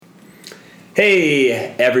Hey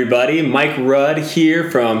everybody, Mike Rudd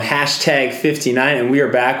here from #59, and we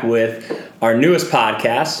are back with our newest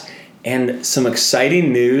podcast and some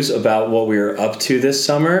exciting news about what we're up to this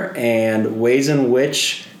summer and ways in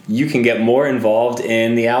which you can get more involved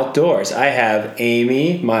in the outdoors. I have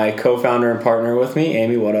Amy, my co-founder and partner, with me.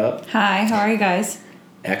 Amy, what up? Hi, how are you guys?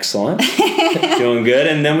 Excellent. Doing good.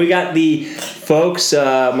 And then we got the folks,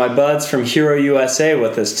 my buds from Hero USA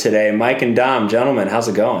with us today, Mike and Dom. Gentlemen, how's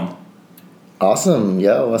it going? Awesome.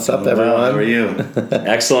 Yo, what's up, everyone? How are you?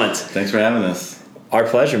 Excellent. Thanks for having us. Our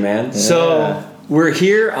pleasure, man. Yeah. So we're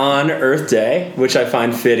here on Earth Day, which I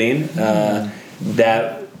find fitting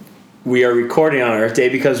that we are recording on Earth Day,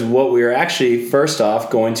 because what we are actually first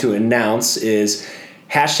off going to announce is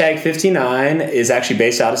 #59 is actually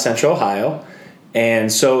based out of Central Ohio,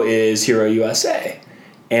 and so is Hero USA.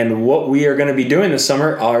 And what we are going to be doing this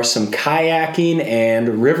summer are some kayaking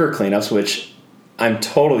and river cleanups, which I'm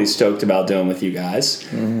totally stoked about doing with you guys.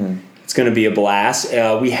 Mm. It's going to be a blast.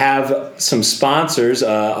 We have some sponsors.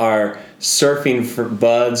 Our surfing for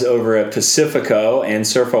buds over at Pacifico and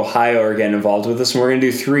Surf Ohio are getting involved with us, and we're going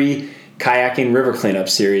to do 3 kayaking river cleanup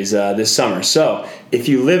series this summer. So if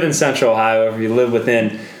you live in Central Ohio, if you live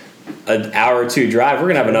within an hour or 2 drive,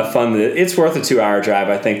 we're going to have enough fun. It's worth a 2-hour drive,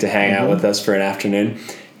 I think, to hang out with us for an afternoon.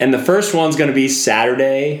 And the first one's going to be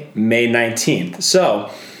Saturday, May 19th.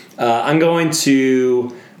 So I want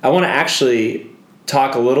to actually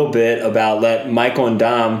talk a little bit about, let Michael and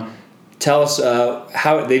Dom tell us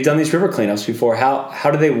how they've done these river cleanups before.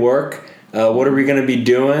 How do they work? What are we going to be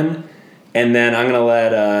doing? And then I'm going to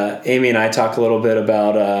let Amy and I talk a little bit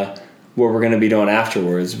about what we're going to be doing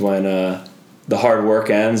afterwards when the hard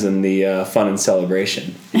work ends and the fun and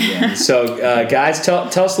celebration begins. So guys, tell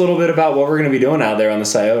us a little bit about what we're going to be doing out there on the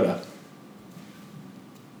Scioto.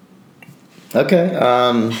 Okay.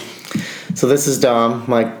 So this is Dom.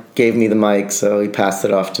 Mike gave me the mic, so he passed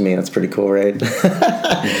it off to me. That's pretty cool, right?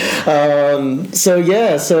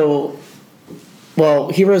 Well,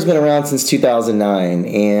 Hero's been around since 2009,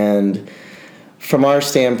 and from our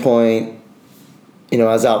standpoint,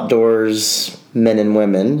 as outdoors men and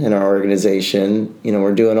women in our organization,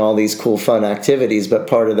 we're doing all these cool, fun activities, but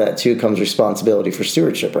part of that too comes responsibility for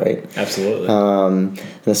stewardship, right? Absolutely. And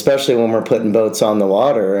especially when we're putting boats on the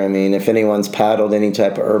water. I mean, if anyone's paddled any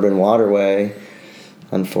type of urban waterway,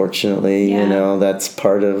 unfortunately, that's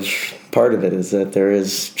part of it, is that there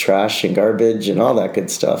is trash and garbage and all that good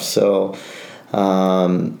stuff. So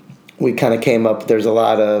we kind of came up, there's a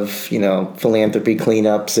lot of, philanthropy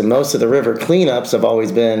cleanups, and most of the river cleanups have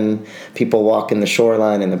always been people walking the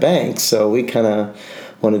shoreline and the banks. So we kind of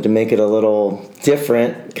wanted to make it a little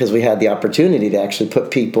different, because we had the opportunity to actually put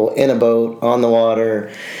people in a boat on the water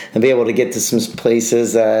and be able to get to some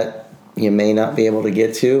places that you may not be able to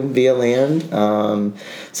get to via land.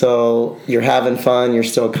 So you're having fun, you're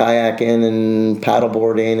still kayaking and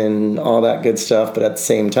paddleboarding and all that good stuff, but at the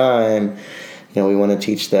same time, we want to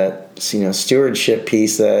teach that, stewardship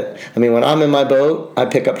piece that, when I'm in my boat, I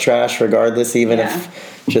pick up trash regardless, even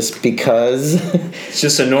if just because. It's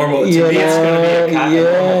just a normal, to me, it's going to be a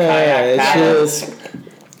kayak paddle. It's just.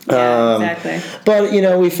 Exactly. But,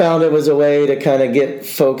 we found it was a way to kind of get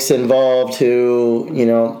folks involved who,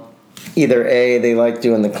 either A, they like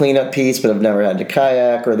doing the cleanup piece but have never had to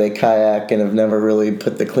kayak, or they kayak and have never really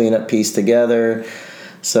put the cleanup piece together.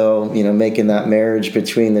 So, making that marriage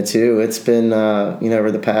between the two, it's been,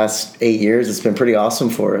 over the past 8 years, it's been pretty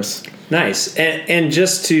awesome for us. Nice. And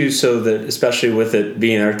just so that, especially with it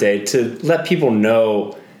being Earth Day, to let people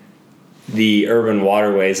know the urban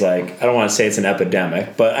waterways, I don't want to say it's an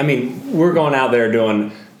epidemic, but we're going out there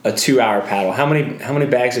doing a 2-hour paddle. How many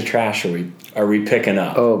bags of trash are we picking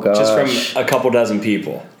up? Oh, gosh. Just from a couple dozen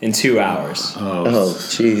people in 2 hours. Oh,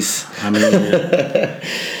 jeez.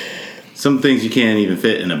 Some things you can't even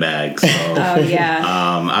fit in a bag. So,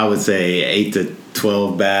 I would say 8 to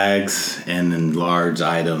 12 bags, and then large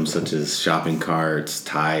items such as shopping carts,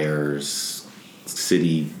 tires,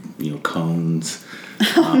 city, cones,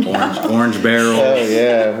 orange barrels. Oh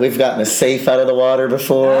yeah, we've gotten a safe out of the water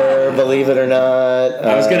before, believe it or not.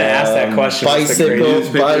 I was going to ask that question.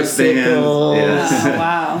 Bicycles. Yeah. Oh,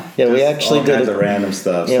 wow. Yeah, we actually all kinds of random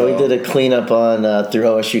stuff. Yeah, we did a cleanup on through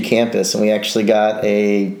OSU campus, and we actually got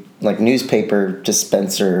a newspaper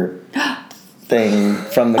dispenser thing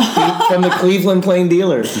from the Cleveland Plain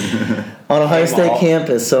Dealers on Ohio State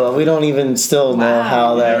campus. So we don't even still know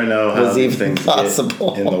how that was even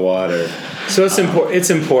possible in the water. So it's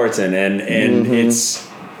important, and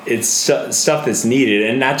it's stuff that's needed,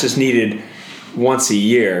 and not just needed once a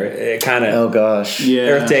year. It kind of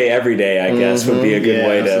Earth Day every day, I guess, would be a good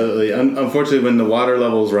way to. Absolutely. Unfortunately, when the water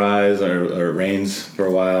levels rise or it rains for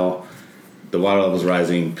a while, the water levels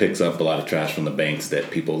rising picks up a lot of trash from the banks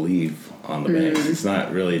that people leave on the banks. It's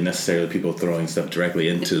not really necessarily people throwing stuff directly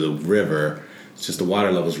into the river. It's just the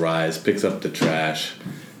water levels rise, picks up the trash,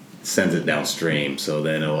 sends it downstream, so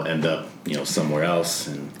then it'll end up, somewhere else.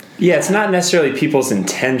 And yeah, it's not necessarily people's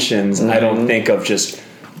intentions. I don't think of just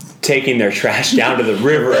taking their trash down to the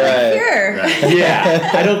river. Right. Sure. Right.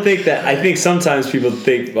 Yeah, I don't think that. I think sometimes people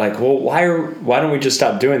think like, well, why don't we just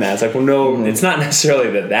stop doing that? It's like, well, no, it's not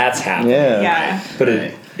necessarily that's happening. Yeah. But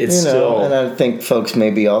it's still. And I think folks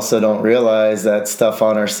maybe also don't realize that stuff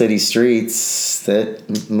on our city streets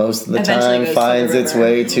that most of the Eventually time goes to finds the its river.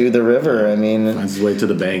 way to the river. I mean, finds its way to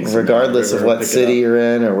the banks. regardless of River, what pick it city up. you're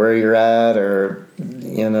in or where you're at, or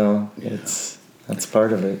that's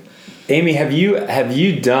part of it. Amy, have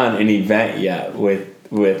you done an event yet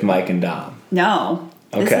with Mike and Dom? No.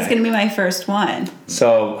 This Okay. is going to be my first one.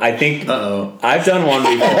 So I think Uh-oh. I've done one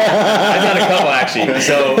before. I've done a couple actually.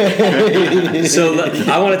 So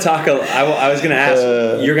I want to talk. I was going to ask.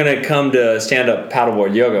 You're going to come to stand up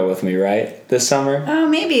paddleboard yoga with me, right? This summer? Oh,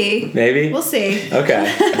 maybe. Maybe. We'll see.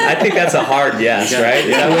 Okay. I think that's a hard yes, right?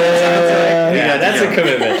 Is that what it sounds like? Yeah, that's a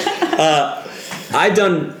commitment. I've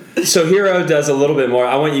done. So Hero does a little bit more.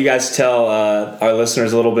 I want you guys to tell our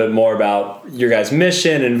listeners a little bit more about your guys'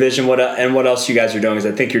 mission and vision, what else you guys are doing.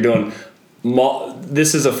 Because I think you're doing.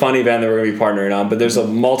 This is a fun event that we're going to be partnering on, but there's a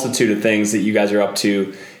multitude of things that you guys are up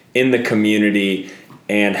to in the community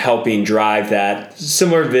and helping drive that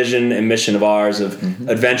similar vision and mission of ours of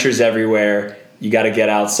adventures everywhere. You got to get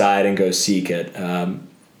outside and go seek it.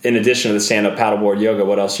 In addition to the stand-up paddleboard yoga,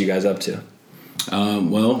 what else are you guys up to?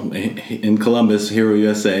 Well, in Columbus, Hero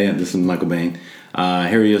USA, and this is Michael Bain.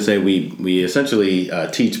 Hero USA, we essentially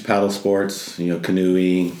teach paddle sports,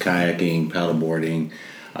 canoeing, kayaking, paddleboarding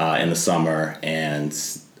in the summer, and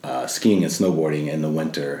skiing and snowboarding in the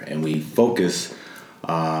winter. And we focus,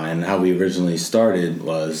 and how we originally started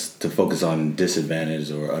was to focus on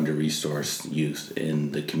disadvantaged or under-resourced youth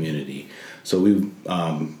in the community. So we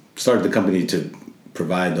started the company to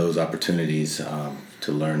provide those opportunities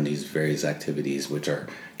to learn these various activities, which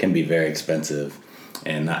can be very expensive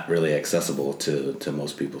and not really accessible to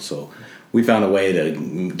most people. So we found a way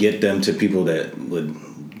to get them to people that would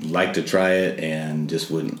like to try it and just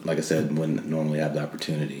wouldn't normally have the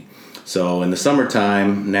opportunity. So in the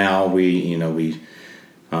summertime, now we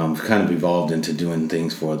kind of evolved into doing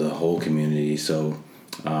things for the whole community. So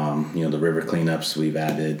the river cleanups we've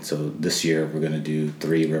added. So this year we're going to do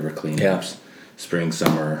 3 river cleanups, spring,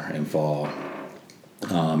 summer, and fall.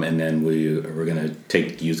 And then we're going to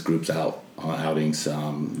take youth groups out on outings.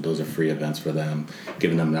 Those are free events for them,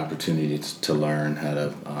 giving them the opportunity to learn how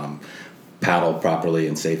to paddle properly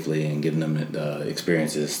and safely, and giving them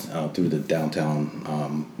experiences through the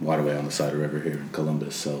downtown waterway on the side of the river here in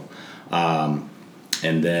Columbus. So,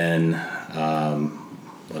 and then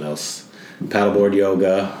what else? Paddleboard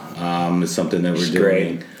yoga is something that we're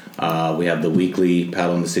doing. We have the weekly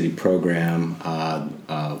Paddle in the City program.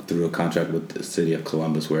 Through a contract with the city of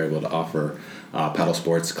Columbus, we're able to offer paddle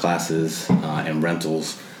sports classes and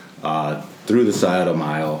rentals through the Scioto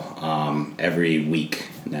Mile every week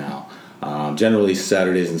now. Generally,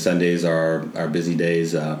 Saturdays and Sundays are our busy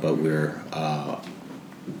days, but we're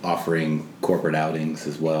offering corporate outings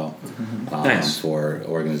as well for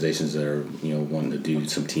organizations that are wanting to do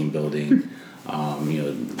some team building.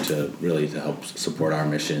 To help support our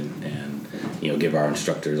mission and give our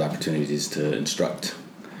instructors opportunities to instruct.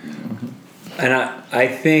 And I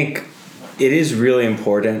think it is really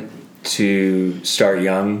important to start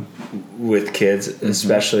young with kids,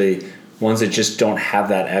 especially ones that just don't have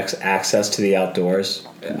that access to the outdoors.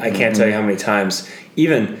 I can't tell you how many times,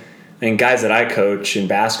 and guys that I coach in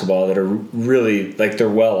basketball that are really they're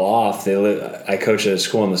well off. I coach at a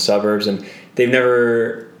school in the suburbs, and they've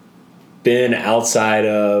never been outside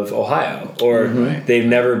of Ohio, or they've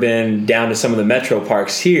never been down to some of the metro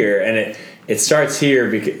parks here. And it starts here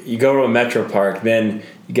because you go to a metro park, then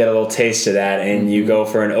you get a little taste of that, and you go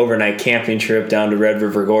for an overnight camping trip down to Red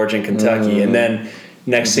River Gorge in Kentucky, and then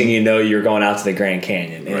next thing you know, you're going out to the Grand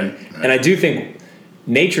Canyon. And I do think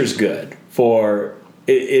nature's good for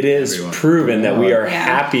it is everyone. Proven that we are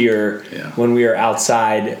happier when we are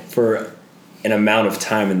outside for an amount of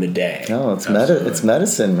time in the day. No, it's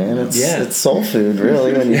medicine, man. It's soul food,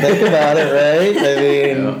 really, when you think about it, right? I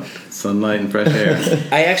mean, sunlight and fresh air.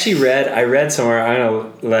 I read somewhere. I'm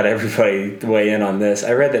gonna let everybody weigh in on this.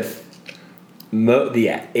 I read that the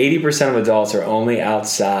 80% of adults are only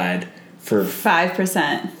outside for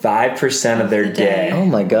 5% of their day. oh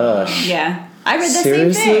my gosh. Yeah. I read the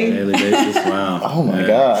Seriously? same thing. Daily basis. Wow. Oh my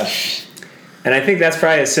gosh. And I think that's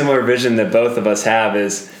probably a similar vision that both of us have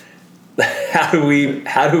is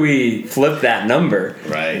how do we flip that number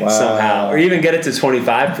Right. Wow. somehow, or even get it to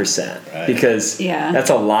 25%? Right. Because that's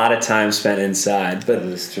a lot of time spent inside. But That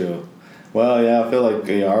is true. Well, yeah, I feel like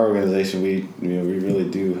our organization, we really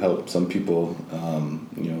do help some people,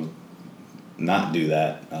 not do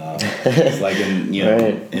that. It's like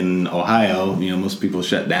in Ohio, most people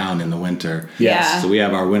shut down in the winter. yes. So we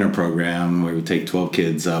have our winter program where we take 12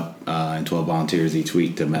 kids up and 12 volunteers each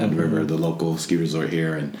week to Mad River, the local ski resort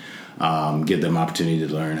here, and give them opportunity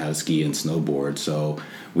to learn how to ski and snowboard. So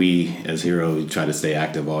we, as Hero, we try to stay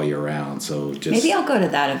active all year round. So just Maybe I'll go to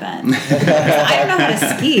that event. I don't know how to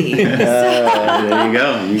ski. there you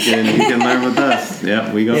go. You can learn with us.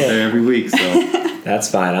 Yeah, we go there every week. So.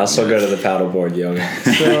 That's fine. I'll still go to the paddleboard yoga.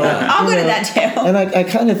 So, I'll go to that too. And I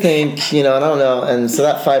kind of think, I don't know, and so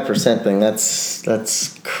that 5% thing,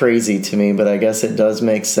 that's crazy to me, but I guess it does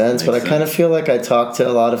make sense. But I kind of feel like I talk to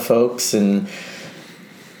a lot of folks, and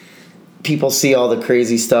people see all the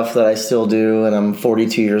crazy stuff that I still do, and I'm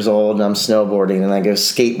 42 years old, and I'm snowboarding, and I go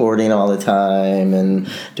skateboarding all the time, and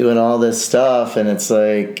doing all this stuff, and it's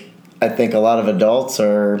like, I think a lot of adults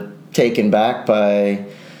are taken back by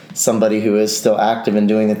somebody who is still active and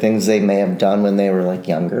doing the things they may have done when they were like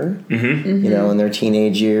younger, in their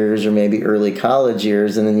teenage years or maybe early college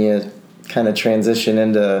years, and then you kind of transition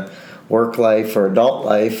into work life or adult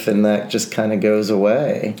life, and that just kind of goes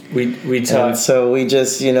away. We talk. And so we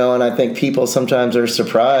just, and I think people sometimes are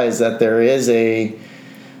surprised that there is a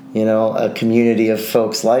community of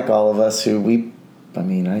folks like all of us who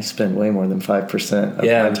I spend way more than 5% of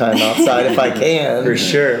my time outside if I can. For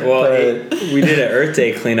sure. Well, we did an Earth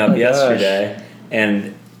Day cleanup yesterday,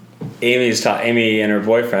 and Amy and her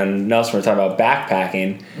boyfriend Nelson were talking about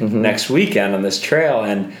backpacking next weekend on this trail,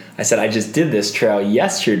 and I said I just did this trail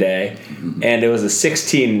yesterday, and it was a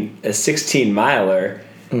 16 miler.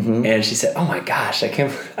 And she said, "Oh my gosh, I can't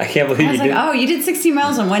believe you did." Oh, you did 16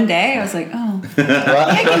 miles in one day? I was like, oh,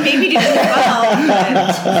 I can maybe do 12,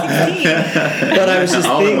 but 16. But I was just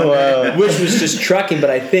thinking, which was just trucking.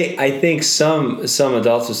 But I think some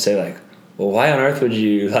adults would say like, well, why on earth would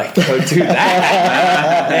you go do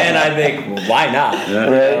that? And I think, well, why not?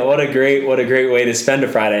 Right. What a great way to spend a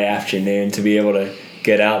Friday afternoon, to be able to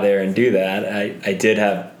get out there and do that. I did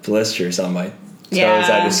have blisters on my toes.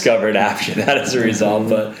 I discovered after that as a result.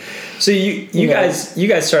 But so you guys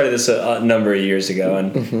started this a number of years ago,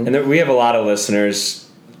 and we have a lot of listeners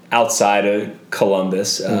outside of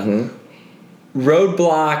Columbus.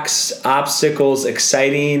 Roadblocks, obstacles,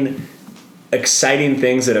 exciting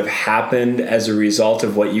things that have happened as a result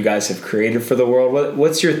of what you guys have created for the world.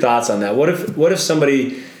 What's your thoughts on that? What if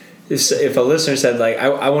somebody, if a listener said like,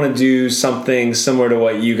 I want to do something similar to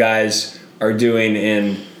what you guys are doing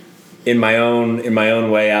in my own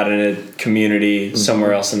way out in a community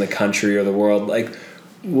somewhere else in the country or the world, like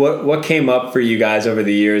what came up for you guys over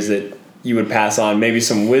the years that you would pass on, maybe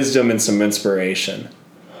some wisdom and some inspiration?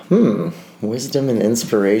 Wisdom and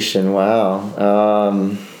inspiration.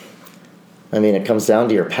 Wow. It comes down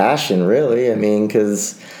to your passion, really.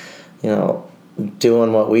 Because,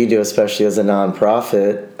 doing what we do, especially as a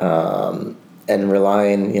nonprofit, and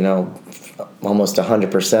relying, almost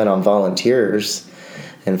 100% on volunteers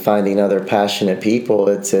and finding other passionate people,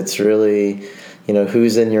 it's really,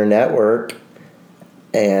 who's in your network.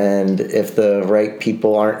 And if the right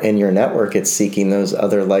people aren't in your network, it's seeking those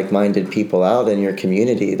other like-minded people out in your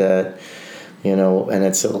community that, and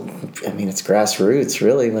it's grassroots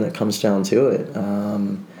really when it comes down to it.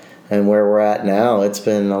 And where we're at now, it's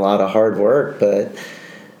been a lot of hard work, but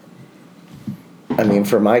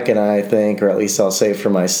for Mike and I think, or at least I'll say for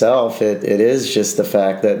myself, it is just the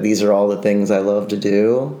fact that these are all the things I love to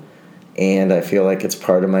do. And I feel like it's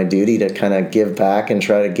part of my duty to kind of give back and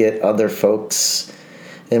try to get other folks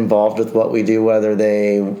involved with what we do, whether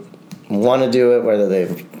they want to do it, whether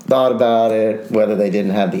they've thought about it, whether they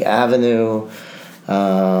didn't have the avenue,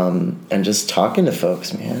 and just talking to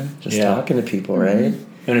folks, man. Talking to people, right?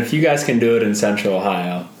 And if you guys can do it in Central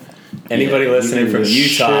Ohio, anybody listening from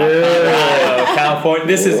Utah, Colorado, California,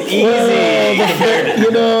 this is easy.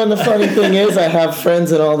 And the funny thing is, I have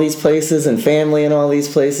friends in all these places and family in all these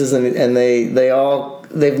places, and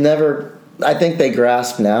they've never, I think they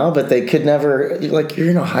grasp now, but they could never, like,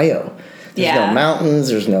 you're in Ohio. There's no mountains,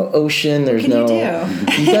 there's no ocean, there's you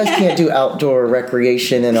guys can't do outdoor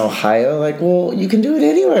recreation in Ohio. Like, well, you can do it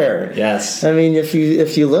anywhere. Yes.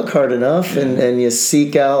 If you look hard enough and you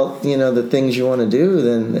seek out, the things you want to do,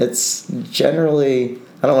 then it's generally,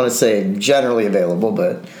 I don't want to say generally available,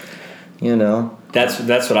 but That's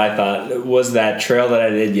what I thought. Was that trail that I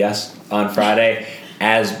did on Friday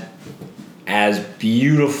as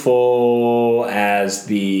beautiful as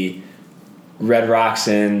the Red Rocks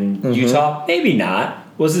in Utah? Maybe not.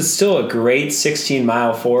 Was it still a great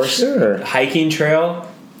 16-mile forest hiking trail?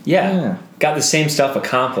 Yeah. Got the same stuff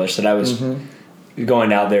accomplished that I was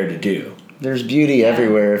going out there to do. There's beauty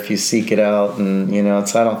everywhere if you seek it out, and I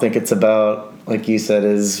don't think it's about, like you said,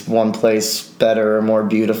 is one place better or more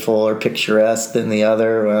beautiful or picturesque than the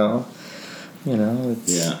other. Well,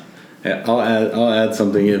 it's I'll add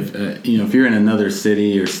something. If you're in another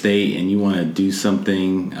city or state and you want to do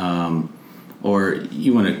something, or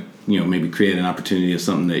you want to maybe create an opportunity of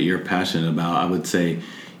something that you're passionate about, I would say,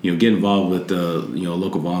 get involved with the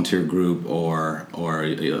local volunteer group or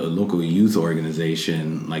a local youth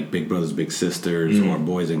organization like Big Brothers Big Sisters or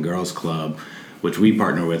Boys and Girls Club, which we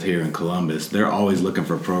partner with here in Columbus. They're always looking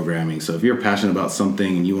for programming. So if you're passionate about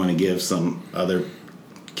something and you want to give some other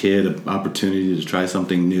kid an opportunity to try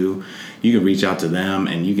something new, you can reach out to them,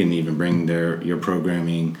 and you can even bring your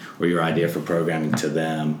programming or your idea for programming to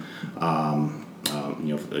them.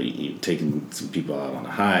 Taking some people out on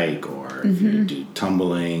a hike, or if you do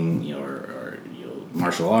tumbling, or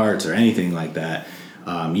martial arts or anything like that,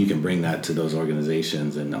 you can bring that to those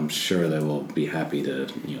organizations, and I'm sure they will be happy to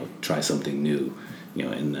try something new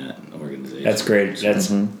in that organization. That's great.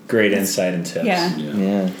 That's great insight and tips.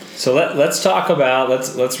 Yeah. So let's talk about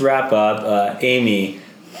let's wrap up. Amy,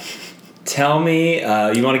 tell me,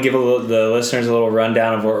 you want to give the listeners a little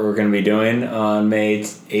rundown of what we're going to be doing on May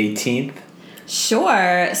 18th?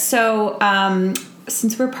 Sure. So,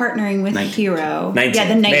 since we're partnering with 19th. Hero, 19th. yeah,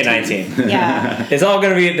 the 19th. May 19th. Yeah. It's all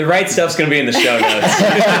going to be, the right stuff's going to be in the show notes.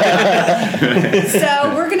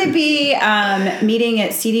 So we're going to be meeting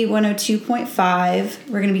at CD 102.5.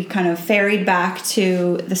 We're going to be kind of ferried back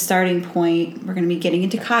to the starting point. We're going to be getting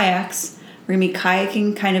into kayaks. We're going to be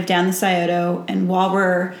kayaking kind of down the Scioto, and while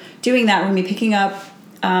we're doing that, we're going to be picking up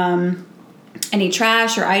any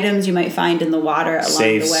trash or items you might find in the water along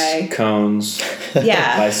Safes, the way. Cones,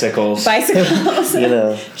 Yeah. bicycles.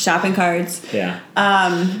 Shopping carts. Yeah.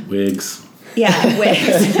 Wigs. Yeah,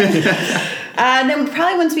 wigs. And then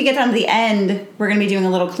probably once we get down to the end, we're going to be doing a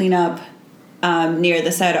little cleanup near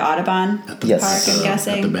the Scioto Audubon Park, I'm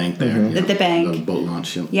guessing. At the bank there. At the bank. The boat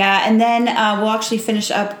launch. Yeah, and then we'll actually finish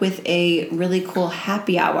up with a really cool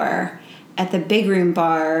happy hour at the Big Room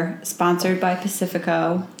Bar, sponsored by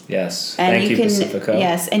Pacifico. Yes. And Thank you, Pacifico.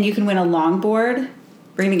 Yes, and you can win a longboard.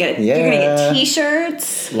 We're gonna get You're gonna get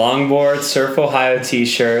T-shirts. Longboard, Surf Ohio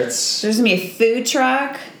T-shirts. There's gonna be a food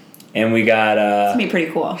truck. And we got It's gonna be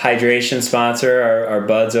pretty cool. Hydration sponsor, our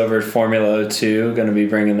buds over at Formula O2, going to be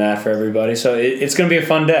bringing that for everybody. So it's going to be a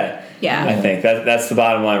fun day. Yeah, I think that's the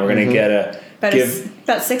bottom line. We're going to get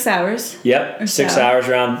about 6 hours. Yep, 6 hours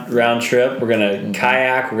round trip. We're going to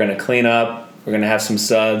kayak. We're going to clean up. We're going to have some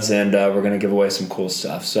suds, and we're going to give away some cool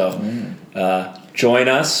stuff. So join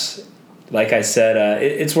us. Like I said,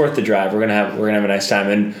 it's worth the drive. We're gonna have a nice time,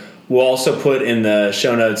 and we'll also put in the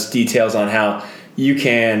show notes details on how you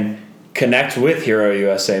can connect with Hero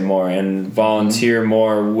USA more and volunteer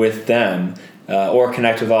more with them, or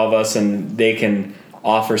connect with all of us, and they can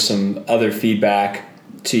offer some other feedback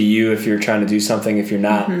to you if you're trying to do something, if you're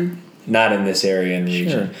not in this area and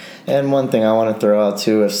region. Sure. And one thing I want to throw out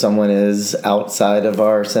too, if someone is outside of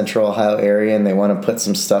our Central Ohio area and they want to put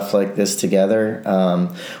some stuff like this together,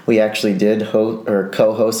 we actually did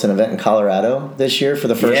co-host an event in Colorado this year for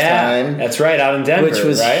the first time. That's right, out in Denver, which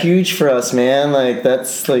was right? huge for us, man. Like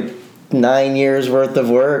that's like 9 years worth of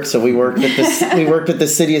work. So we worked with the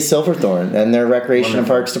city of Silverthorne and their Recreation and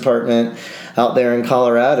Parks Department out there in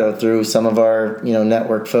Colorado through some of our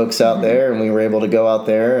network folks out there, and we were able to go out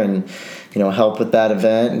there and help with that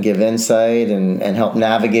event and give insight and help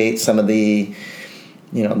navigate some of the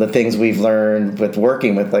the things we've learned with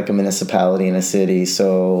working with like a municipality in a city.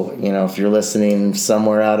 So if you're listening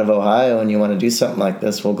somewhere out of Ohio and you want to do something like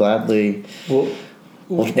this, we'll gladly.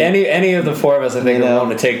 Any of the four of us, I think, are willing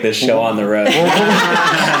to take this show on the road.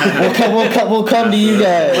 We'll come to you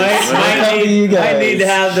guys. I need to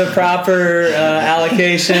have the proper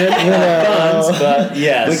allocation of funds, but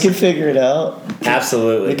yes, we can figure it out.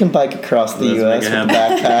 Absolutely, we can bike across the U.S. with a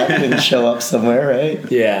backpack and show up somewhere,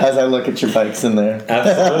 right? Yeah. As I look at your bikes in there.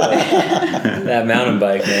 Absolutely, that mountain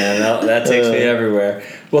bike, man, that takes me everywhere.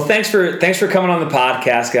 Well, thanks for coming on the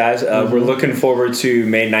podcast, guys. We're looking forward to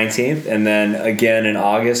May 19th, and then again in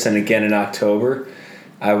August, and again in October.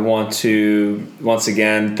 I want to once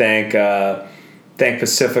again thank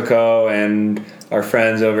Pacifico and our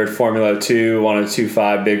friends over at Formula 2,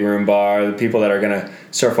 1025 Big Room Bar, the people that are going to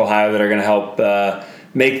Surf Ohio, that are going to help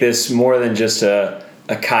make this more than just a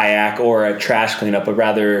a kayak or a trash cleanup, but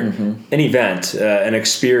rather an event, an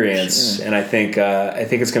experience, and I think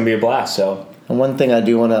it's going to be a blast. So, and one thing I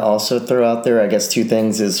do want to also throw out there, I guess two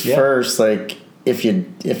things is first, like if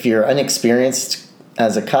you're inexperienced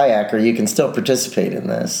as a kayaker, you can still participate in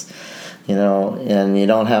this. And you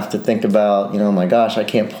don't have to think about, my gosh, I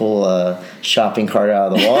can't pull a shopping cart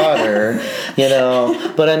out of the water,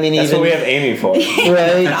 But I mean, that's what we have Amy for,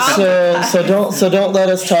 right? So don't let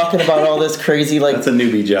us talking about all this crazy that's a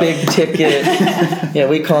newbie job. Big ticket.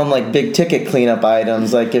 We call them like big ticket cleanup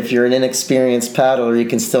items. Like if you're an inexperienced paddler, you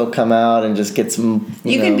can still come out and just get some.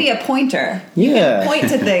 You can be a pointer. Yeah. Point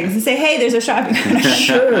to things and say, hey, there's a shopping cart.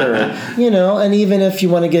 Sure. And even if you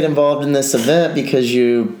want to get involved in this event because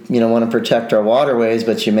you want to protect our waterways,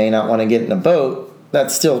 but you may not want to get in a boat,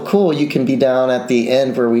 that's still cool. You can be down at the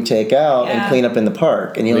end where we take out and clean up in the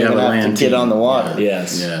park, and you don't even have to get on the water.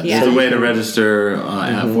 Yes. Yeah. There's a way to register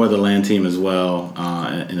for the land team as well,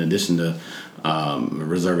 in addition to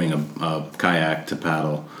reserving a kayak to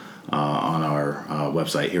paddle on our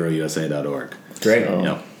website, herousa.org. Great.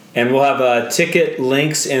 And we'll have ticket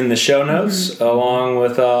links in the show notes along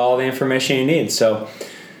with all the information you need. So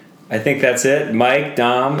I think that's it. Mike,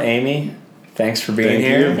 Dom, Amy, thanks for being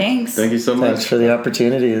here. Thanks. Thank you so much. Thanks for the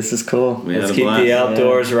opportunity. This is cool. Let's keep the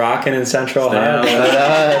outdoors rocking in Central Ohio. Stay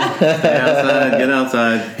outside. Get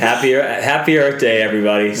outside. Happy Earth Day,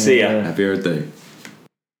 everybody. See ya. Happy Earth Day.